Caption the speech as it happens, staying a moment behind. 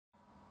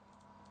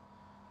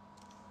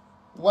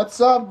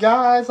What's up,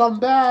 guys? I'm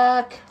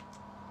back.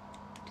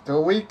 The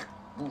week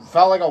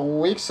felt like a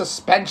week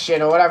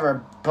suspension or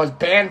whatever. Was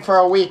banned for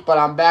a week, but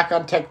I'm back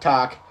on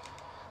TikTok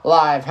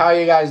live. How are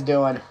you guys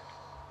doing?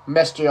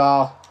 Missed you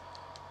all,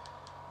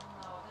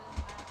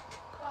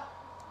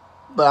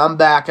 but I'm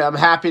back. I'm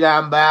happy that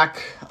I'm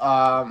back.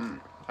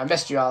 I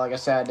missed you all, like I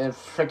said. It's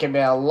freaking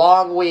been a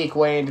long week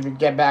waiting to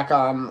get back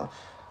on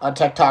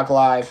TikTok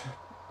live.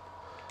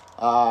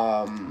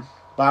 But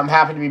I'm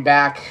happy to be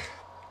back.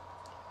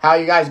 How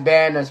you guys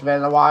been? It's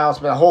been a while. It's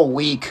been a whole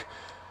week.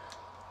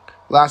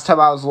 Last time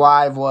I was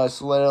live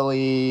was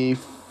literally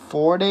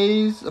 4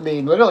 days.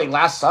 Literally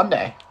last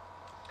Sunday.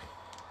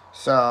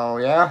 So,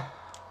 yeah.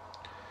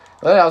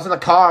 I was in the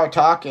car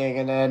talking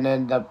and then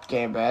ended up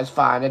getting bad. It's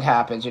fine. It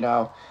happens, you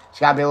know.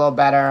 It's got to be a little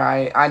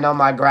better. I know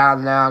my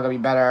ground now. I'm going to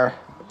be better.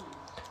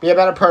 Be a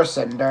better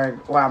person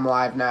when I'm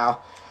live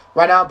now.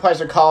 Right now I'm playing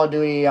some Call of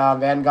Duty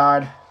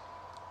Vanguard.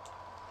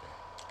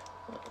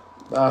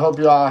 I hope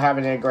you all are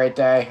having a great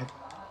day.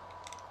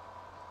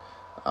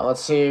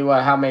 Let's see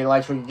how many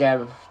likes we can get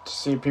to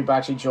see if people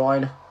actually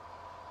join.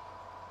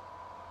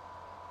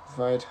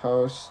 Invite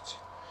host.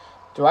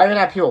 Do I even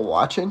have people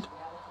watching?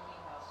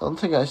 Don't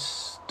think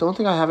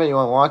I have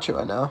anyone watching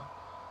right now.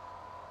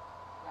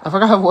 I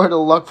forgot where to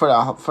look for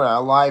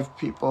our live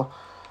people.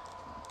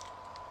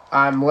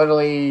 I'm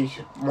literally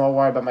more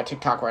worried about my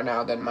TikTok right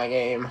now than my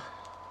game.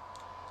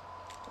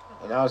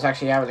 And I was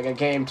actually having a good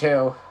game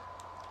too.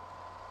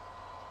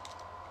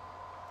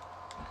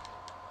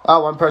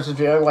 Oh, one person's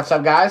viewing. What's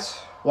up, guys?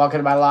 Welcome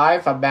to my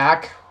live. I'm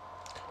back.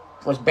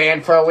 Was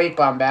banned for a week,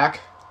 but I'm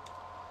back.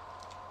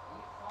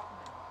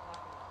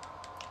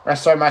 I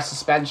started my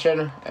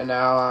suspension, and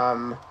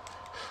now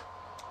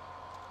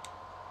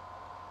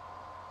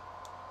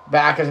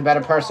back as a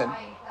better person.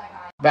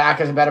 Back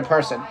as a better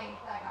person.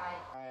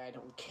 I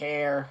don't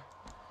care.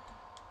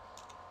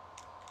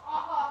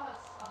 I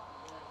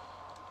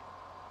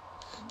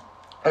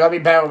gotta be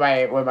better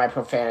with my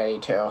profanity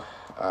too.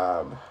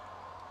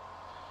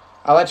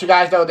 I'll let you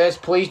guys know this.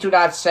 Please do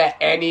not set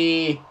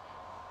any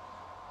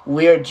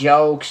weird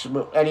jokes,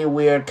 any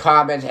weird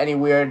comments, any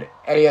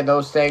of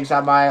those things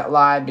on my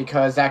live,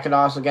 because that could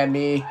also get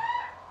me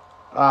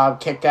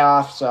kicked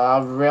off. So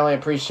I really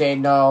appreciate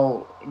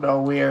no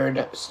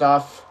weird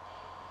stuff.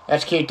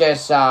 Let's keep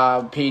this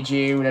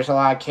PG. There's a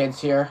lot of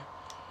kids here.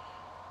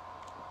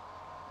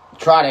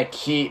 Try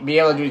to be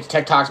able to do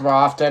TikToks more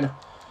often.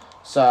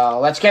 So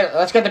let's get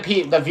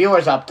the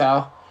viewers up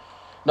though.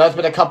 No, it's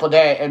been a couple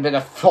days. It's been a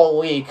full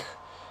week.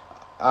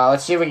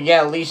 Let's see if we can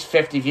get at least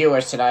 50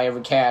 viewers tonight if we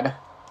can.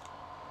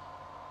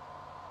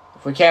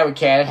 If we can, we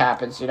can. It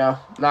happens, you know.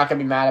 I'm not going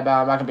to be mad about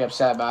it. I'm not going to be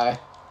upset about it.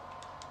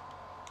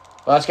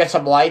 But let's get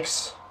some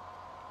likes.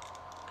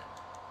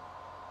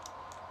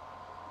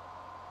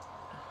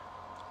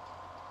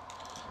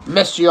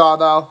 Missed you all,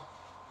 though.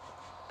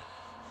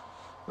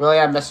 Really,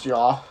 I missed you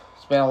all.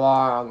 It's been a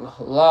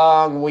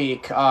long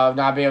week of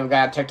not being able to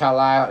get on TikTok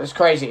live. It's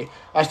crazy.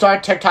 I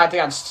started TikTok, I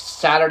think, on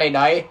Saturday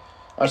night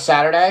or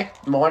Saturday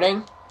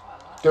morning,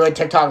 doing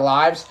TikTok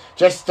lives.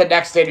 Just the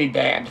next day to be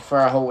banned for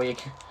a whole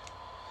week.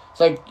 It's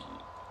like,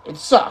 it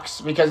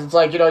sucks because it's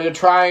like, you know, you're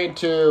trying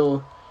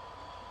to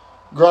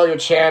grow your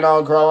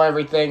channel, grow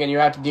everything, and you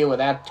have to deal with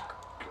that.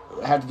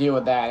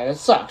 And it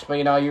sucks, but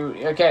you know,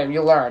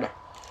 you learn.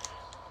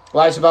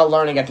 Life's about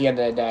learning at the end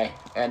of the day,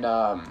 and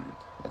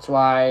that's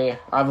why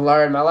I've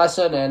learned my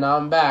lesson, and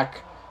I'm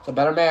back. It's a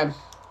better man.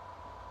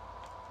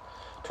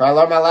 Try to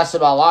learn my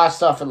lesson about a lot of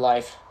stuff in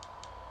life.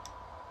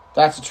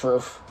 That's the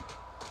truth.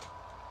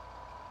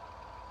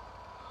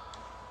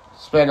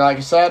 It's been, like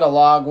I said, a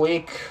long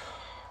week.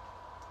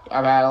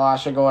 I've had a lot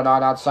of shit going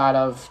on outside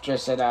of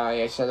just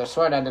I said the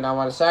swear I did not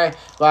want to say,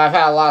 but I've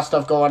had a lot of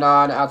stuff going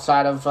on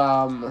outside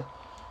of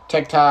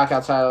TikTok,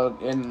 outside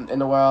of, in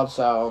the world.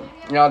 So,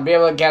 you know, to be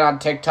able to get on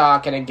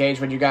TikTok and engage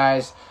with you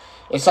guys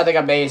is something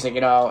amazing,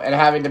 you know. And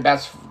having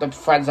the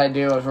friends I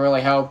do has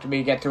really helped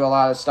me get through a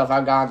lot of stuff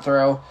I've gone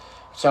through.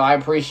 So I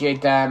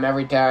appreciate them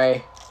every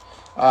day.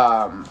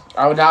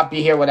 I would not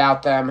be here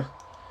without them,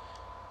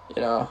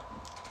 you know.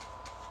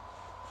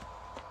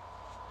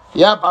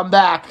 Yep, I'm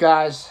back,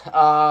 guys.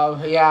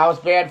 Yeah, I was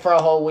banned for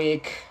a whole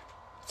week.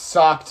 It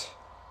sucked.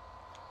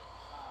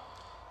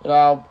 You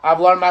know, I've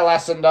learned my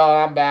lesson,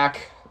 though. I'm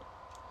back.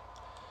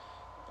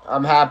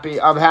 I'm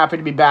happy. I'm happy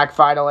to be back,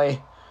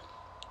 finally.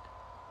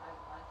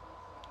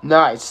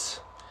 Nice.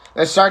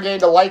 Let's start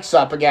getting the likes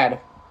up again.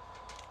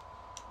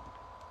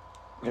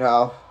 You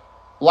know,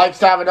 likes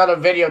to have another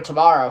video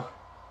tomorrow.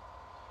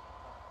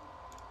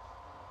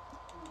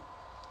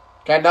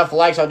 Got enough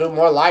likes, I'll do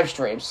more live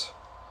streams.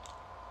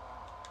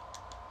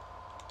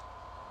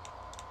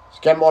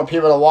 Get more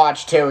people to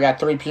watch, too. We got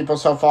 3 people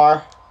so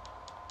far.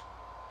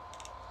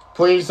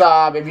 Please,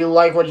 if you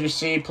like what you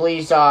see,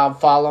 please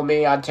follow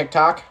me on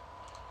TikTok.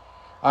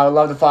 I would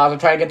love to follow. I'm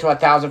trying to get to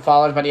 1,000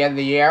 followers by the end of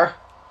the year.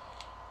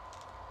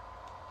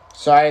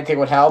 So anything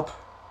would help.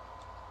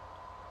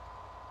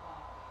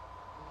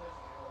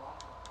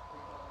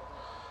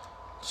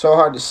 So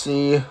hard to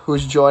see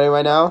who's joining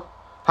right now.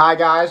 Hi,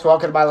 guys.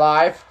 Welcome to my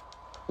live.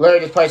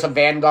 literally just play some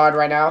Vanguard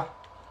right now.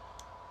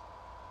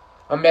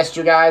 I missed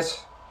you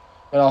guys.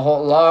 In a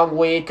whole long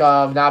week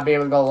of not being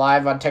able to go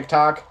live on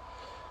TikTok.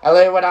 I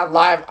literally went on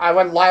live. I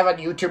went live on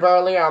YouTube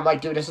earlier. I'm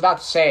like, dude, this is not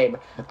the same.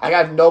 I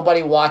got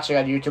nobody watching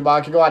on YouTube.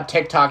 I can go on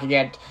TikTok and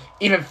get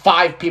even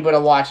 5 people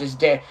to watch.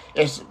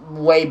 It's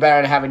way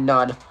better than having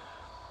none.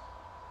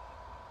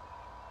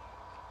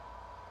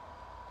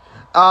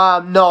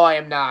 No, I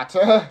am not.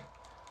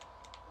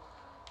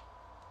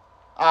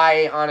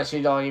 I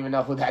honestly don't even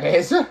know who that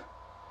is.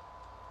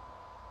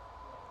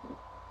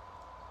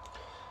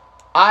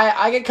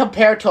 I get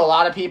compared to a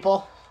lot of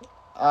people.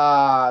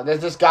 There's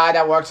this guy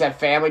that works at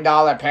Family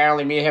Dollar.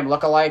 Apparently, me and him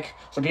look alike.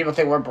 Some people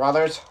think we're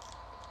brothers.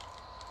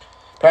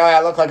 Apparently,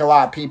 I look like a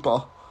lot of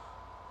people.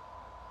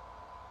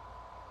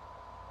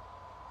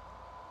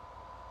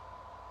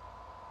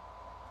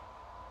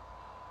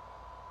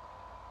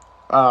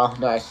 Oh,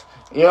 nice.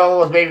 You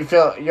almost made me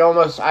feel...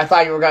 I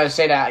thought you were going to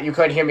say that you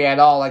couldn't hear me at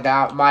all, like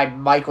that my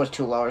mic was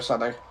too low or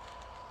something.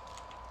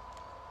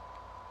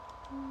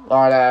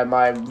 Or that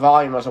my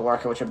volume wasn't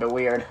working, which would be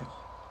weird.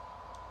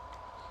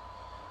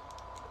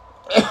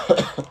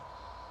 I'm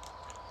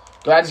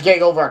just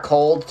getting over a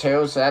cold,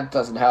 too, so that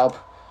doesn't help.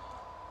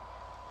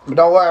 But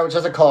don't worry, it was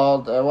just a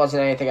cold. It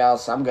wasn't anything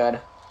else. I'm good.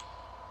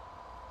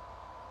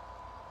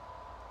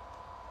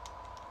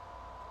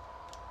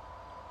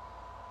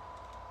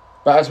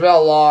 But it's been a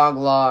long,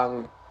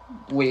 long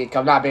week.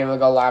 I'm not being able to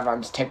go live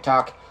on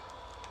TikTok.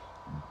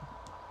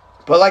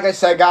 But like I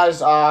said,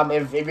 guys,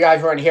 if you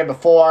guys weren't here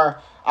before,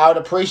 I would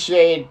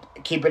appreciate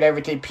keeping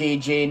everything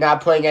PG,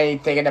 not putting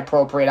anything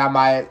inappropriate on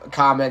my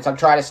comments. I'm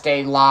trying to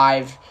stay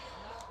live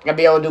and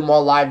be able to do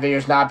more live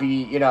videos, not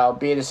be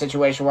in a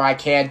situation where I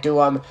can't do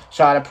them.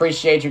 So I'd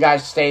appreciate you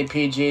guys staying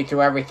PG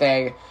through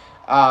everything.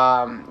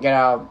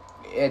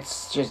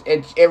 It's just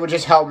it would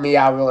just help me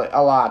out really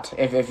a lot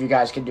if you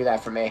guys can do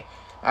that for me.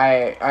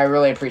 I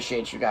really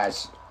appreciate you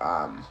guys.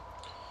 You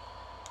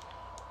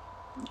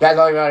guys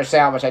don't even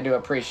understand how much I do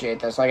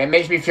appreciate this. Like, it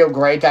makes me feel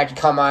great that I can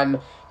come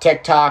on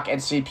TikTok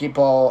and see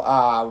people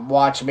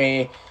watch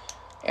me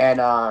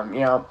and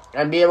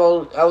and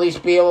at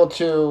least be able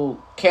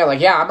to care. Like,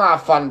 yeah, I'm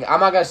not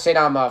gonna say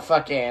that I'm a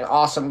fucking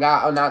awesome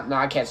guy. No,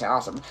 I can't say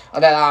awesome.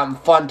 That I'm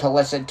fun to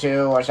listen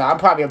to or something. I'm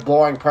probably a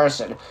boring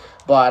person,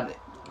 but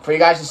for you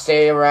guys to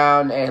stay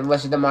around and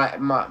listen to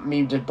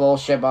me just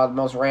bullshit about the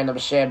most random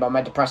shit about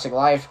my depressing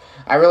life,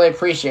 I really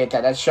appreciate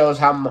that. That shows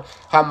how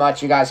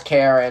much you guys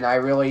care, and I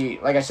really,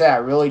 like I said, I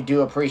really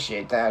do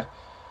appreciate that.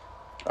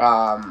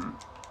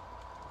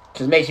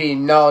 Because it makes me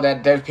know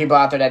that there's people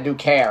out there that do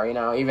care,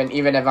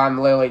 even if I'm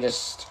literally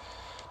just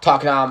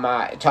talking out of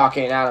my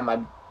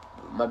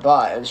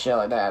butt and shit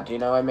like that, you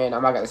know what I mean?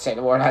 I'm not gonna say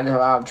the word.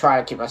 I'm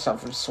trying to keep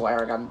myself from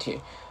swearing on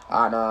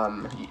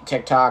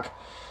TikTok.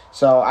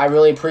 So I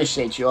really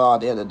appreciate you all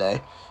at the end of the day.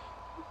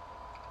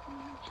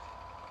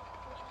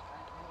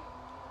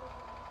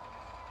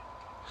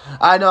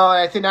 I know,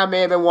 I think that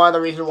may have been one of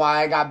the reasons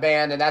why I got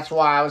banned, and that's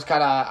why I was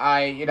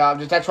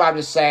that's why I'm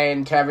just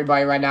saying to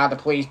everybody right now to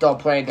please don't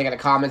put anything in the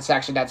comment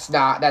section that's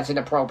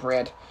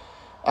inappropriate.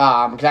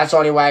 Because that's the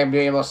only way I'm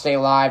being able to stay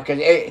alive. Because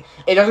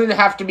it doesn't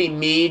have to be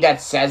me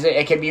that says it.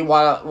 It can be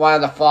one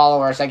of the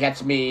followers that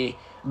gets me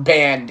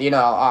banned,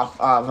 off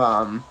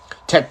of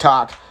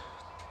TikTok.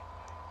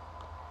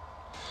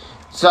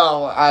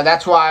 So,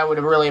 that's why I would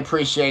really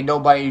appreciate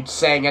nobody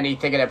saying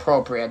anything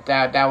inappropriate.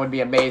 That would be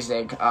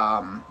amazing.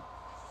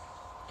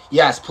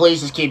 Yes,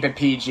 please just keep it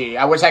PG.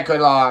 I wish I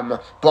could,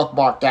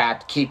 bookmark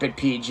that, keep it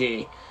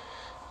PG.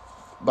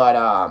 But,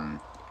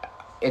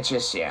 it's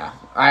just, yeah.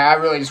 I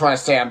really just want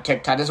to stay on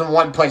TikTok. This is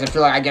one place I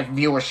feel like I get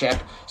viewership,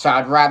 so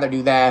I'd rather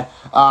do that.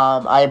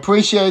 I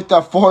appreciate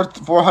the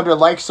 400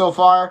 likes so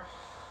far.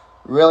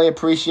 Really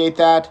appreciate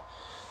that.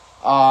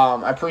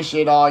 I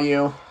appreciate all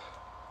you.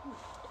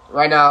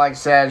 Right now, like I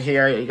said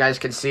here, you guys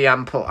can see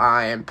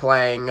I am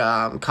playing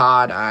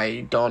COD.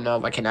 I don't know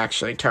if I can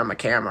actually turn my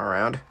camera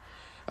around.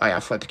 Oh yeah,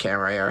 flip the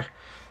camera here.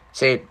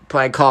 See,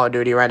 playing Call of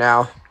Duty right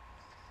now.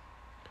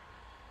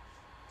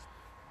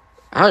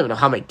 I don't even know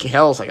how many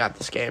kills I got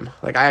this game.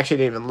 Like, I actually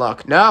didn't even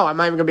look. No, I'm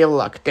not even going to be able to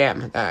look. Damn,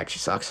 that actually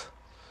sucks.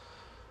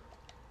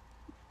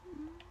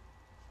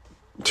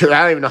 Dude,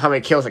 I don't even know how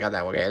many kills I got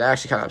that one game. That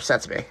actually kind of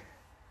upsets me.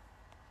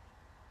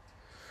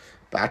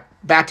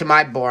 Back to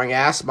my boring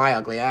ass, my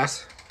ugly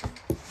ass.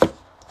 You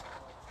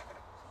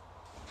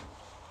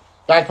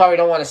guys probably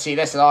don't want to see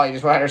this at all. You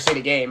just want to see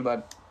the game,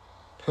 but...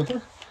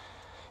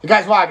 you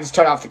guys want, I can just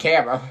turn off the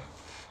camera.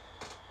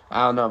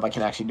 I don't know if I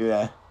can actually do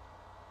that.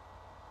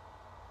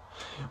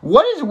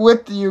 What is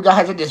with you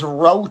guys in this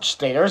roach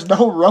thing? There's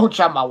no roach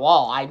on my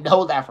wall. I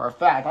know that for a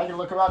fact. I can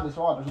look around this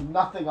wall. There's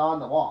nothing on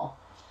the wall.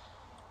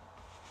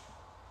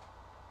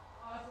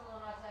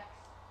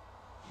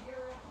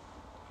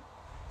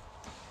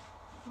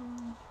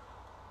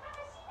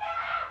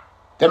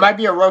 There might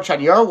be a roach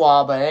on your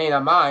wall, but it ain't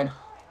on mine.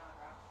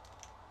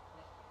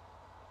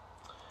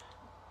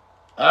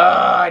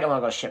 I don't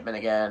want to go shipment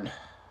again.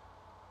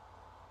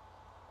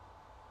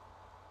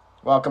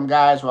 Welcome,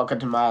 guys. Welcome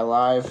to my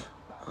live.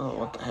 Oh,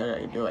 what the heck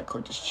did I do? I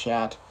clicked this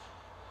chat.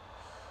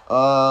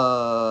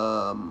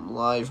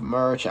 Live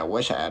merch. I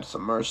wish I had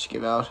some merch to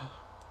give out.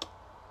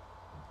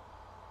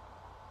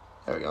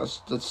 There we go.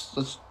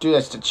 Let's do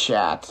this to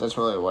chat. That's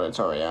really what it's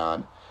already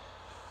on.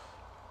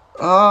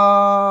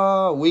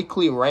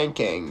 Weekly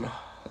ranking.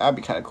 That'd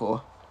be kind of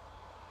cool.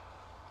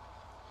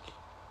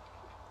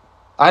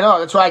 I know,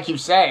 that's what I keep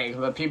saying,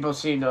 but people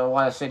seem to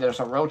want to say there's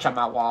a roach on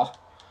my wall.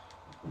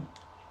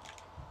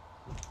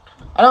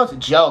 I know it's a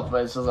joke,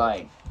 but it's just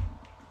like,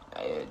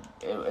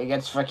 it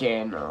gets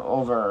freaking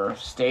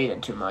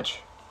overstated too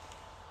much.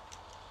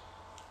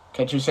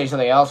 Can't you say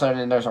something else other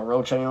than there's a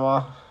roach on your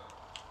wall?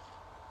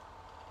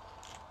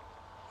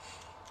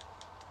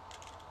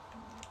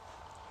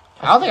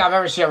 I don't think I've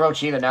ever seen a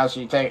roach either now as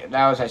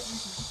I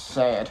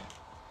say it.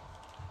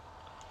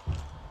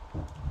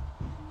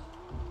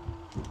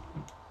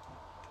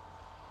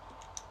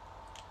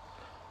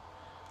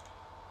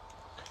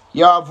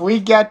 Yo, if we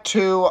get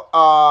to,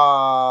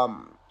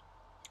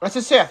 let's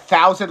just say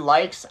 1,000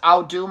 likes,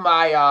 I'll do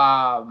my,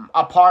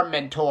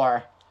 apartment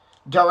tour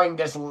during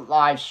this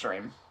live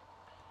stream.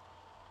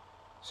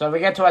 So if we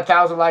get to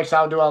 1,000 likes,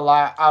 I'll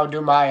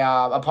do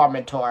my,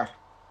 apartment tour.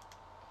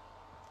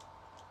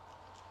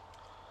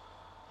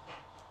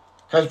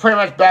 Because pretty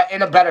much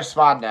in a better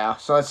spot now.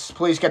 So let's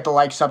please get the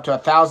likes up to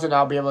 1,000,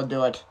 I'll be able to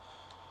do it.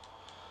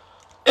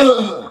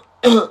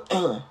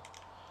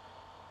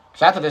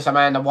 So after this, I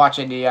might end up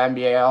watching the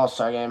NBA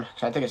All-Star game.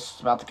 Because I think it's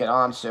about to get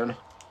on soon.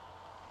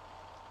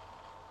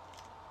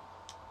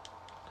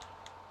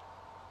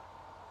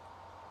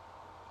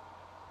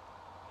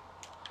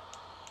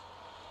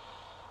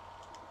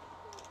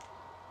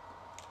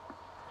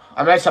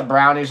 I made some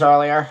brownies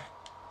earlier.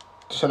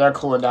 So they're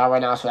cooling down right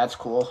now, so that's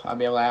cool. I'll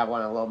be able to have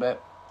one in a little bit.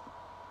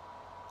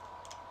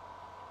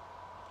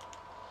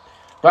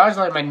 Brownies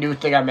are like my new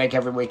thing I make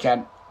every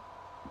weekend.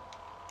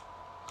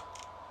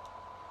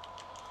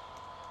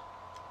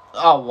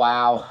 Oh,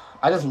 wow.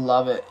 I just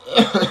love it.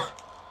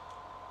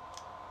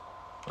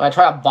 When I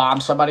try to bomb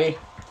somebody.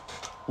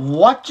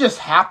 What just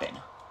happened?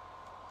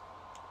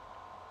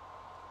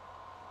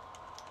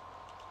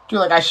 Dude,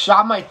 like, I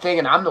shot my thing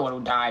and I'm the one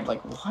who died.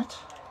 Like, what?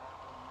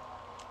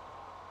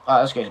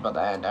 Oh, this game's about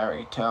to end. I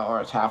already tell,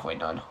 or it's halfway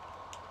done.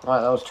 One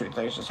of those two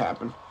things just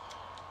happened.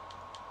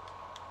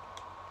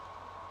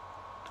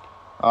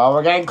 Oh,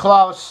 we're getting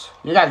close.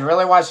 You guys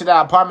really want to see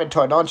that apartment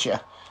tour, don't you?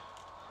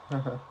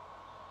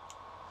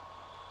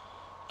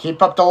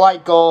 Keep up the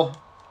like goal.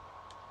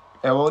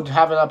 And we'll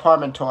have an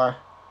apartment tour.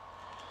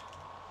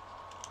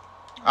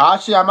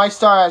 Actually, I might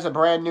start as a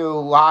brand new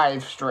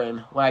live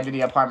stream when I do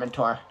the apartment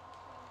tour.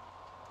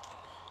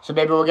 So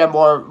maybe we'll get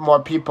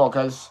more people,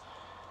 because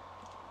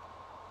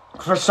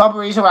for some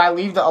reason when I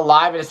leave it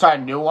alive and start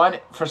a new one,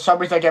 for some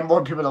reason I get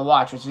more people to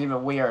watch, which is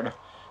even weird.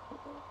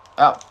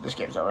 Oh, this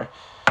game's over.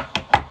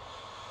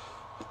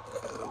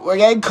 We're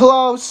getting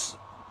close.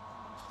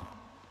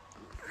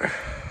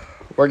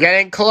 We're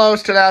getting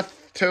close to that,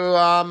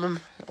 to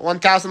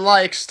 1,000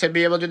 likes to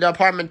be able to do the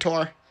apartment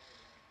tour.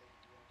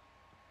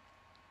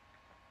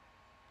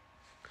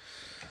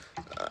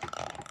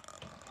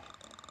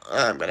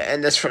 I'm gonna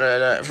end this for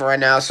right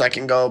now so I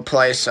can go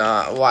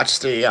watch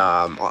the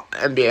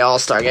NBA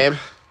All-Star game.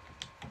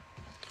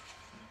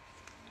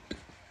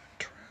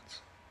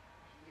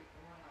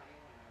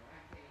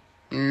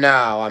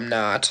 No, I'm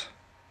not.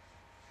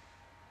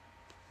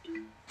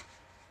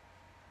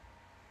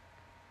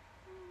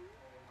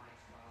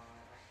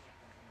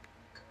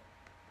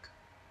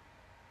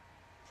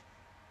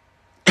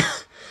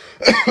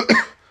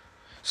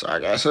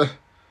 Sorry, guys.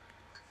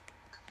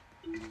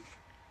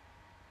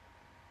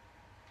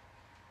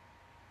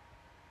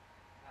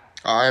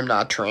 I'm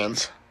not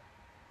trans.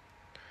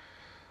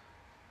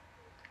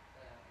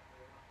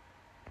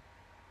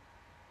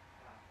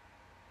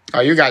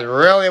 Oh, you guys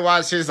really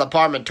want to see this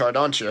apartment tour,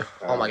 don't you?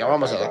 Oh my god, we're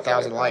almost at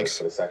 1,000 likes.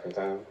 For the second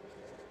time.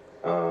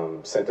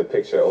 Sent the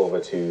picture over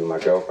to my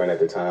girlfriend at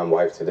the time,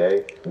 wife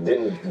today.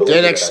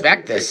 Didn't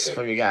expect this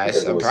from you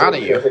guys. I'm proud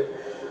of you.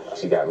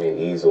 She got me an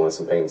easel and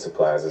some painting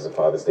supplies as a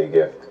Father's Day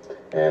gift.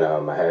 And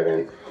I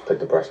haven't put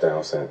the brush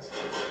down since.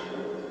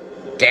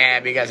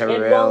 Damn, you guys are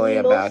really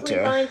about to.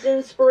 And while he mostly finds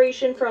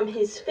inspiration from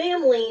his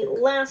family,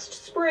 last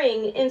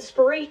spring,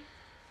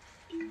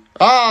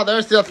 Oh,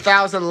 there's the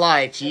 1,000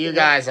 likes. You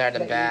guys are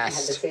the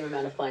best. Had the same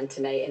amount of fun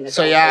tonight in the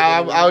so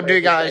yeah, I'll do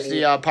you guys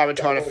the apartment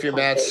tour in a few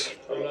minutes.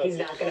 He's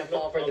not gonna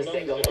fall for the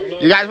single.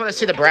 You guys want to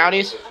see the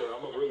brownies?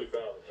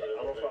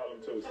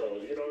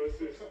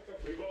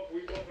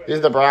 These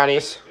are the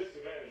brownies.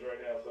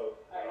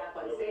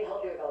 Stay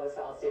healthy with all this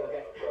foul too,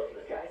 okay?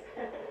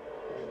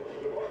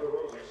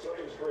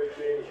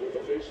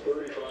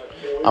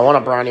 I want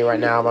a brownie right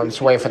now, but I'm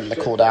just waiting for them to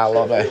cool down a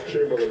little bit.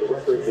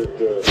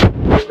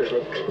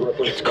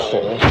 It's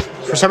cold.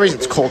 For some reason,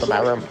 it's cold in my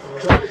room.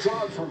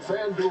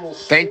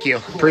 Thank you.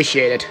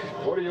 Appreciate it.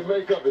 What do you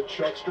make of it,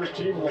 Chuckster?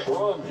 Team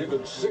LeBron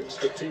giving 6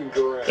 to Team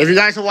Durant. If you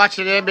guys are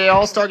watching the NBA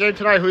All-Star game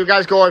tonight, who are you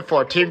guys going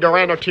for? Team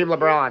Durant or Team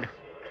LeBron? I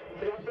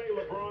think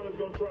LeBron is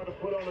going to try to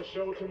put on a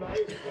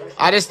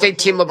I just think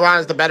Team LeBron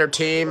is the better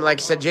team. Like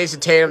I said, Jason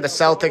Tatum, the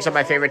Celtics are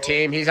my favorite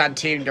team. He's on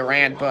Team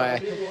Durant,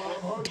 but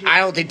I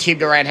don't think Team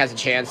Durant has a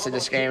chance in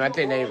this game. I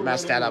think they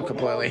messed that up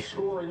completely.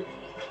 Scoring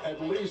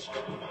at least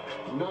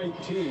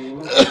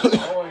 19.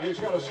 Oh, he's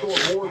got to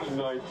score more than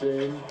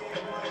 19.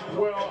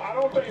 Well, I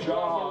don't think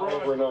Ja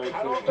over 19.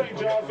 I don't think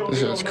Ja's going to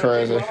This is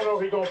crazy. I don't know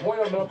if he's going to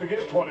play enough to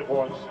get 20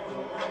 points.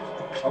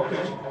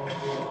 Okay.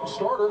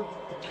 Starter.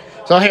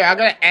 So here, I'm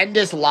gonna end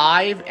this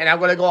live, and I'm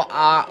gonna go.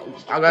 I'm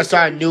gonna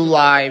start a new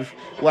live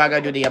where I'm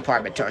gonna do the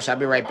apartment tour. So I'll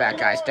be right back,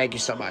 guys. Thank you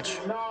so much.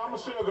 No, I'm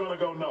still gonna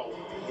go no.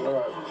 All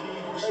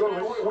right.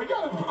 So we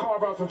got to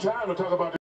carve out some time to talk about.